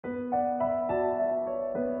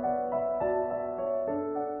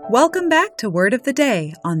Welcome back to Word of the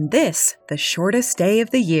Day on this, the shortest day of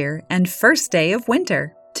the year and first day of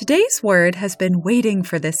winter. Today's word has been waiting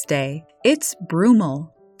for this day. It's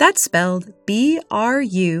brumal. That's spelled B-R-U-M-A-L.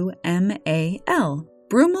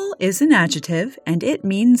 Brumal is an adjective and it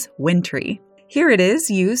means wintry. Here it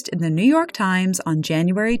is used in the New York Times on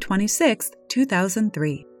January 26,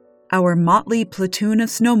 2003. Our motley platoon of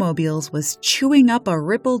snowmobiles was chewing up a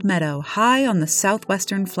rippled meadow high on the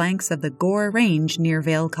southwestern flanks of the Gore Range near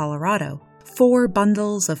Vail, Colorado. 4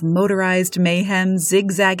 bundles of motorized mayhem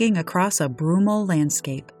zigzagging across a brumal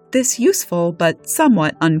landscape. This useful but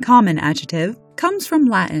somewhat uncommon adjective comes from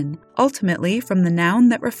Latin, ultimately from the noun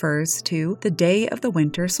that refers to the day of the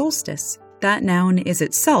winter solstice. That noun is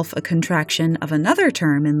itself a contraction of another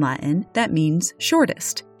term in Latin that means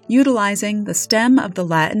shortest, utilizing the stem of the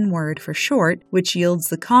Latin word for short, which yields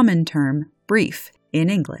the common term brief in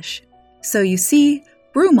English. So you see,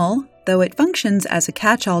 brumal, though it functions as a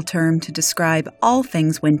catch-all term to describe all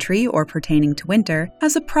things wintry or pertaining to winter,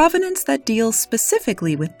 has a provenance that deals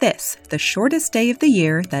specifically with this, the shortest day of the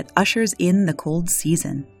year that ushers in the cold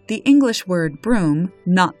season. The English word broom,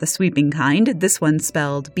 not the sweeping kind, this one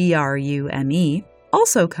spelled B-R-U-M-E,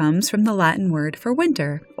 also comes from the Latin word for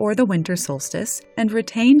winter, or the winter solstice, and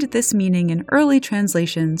retained this meaning in early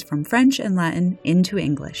translations from French and Latin into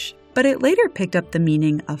English. But it later picked up the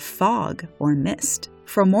meaning of fog or mist.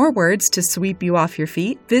 For more words to sweep you off your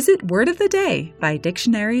feet, visit Word of the Day by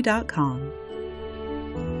Dictionary.com.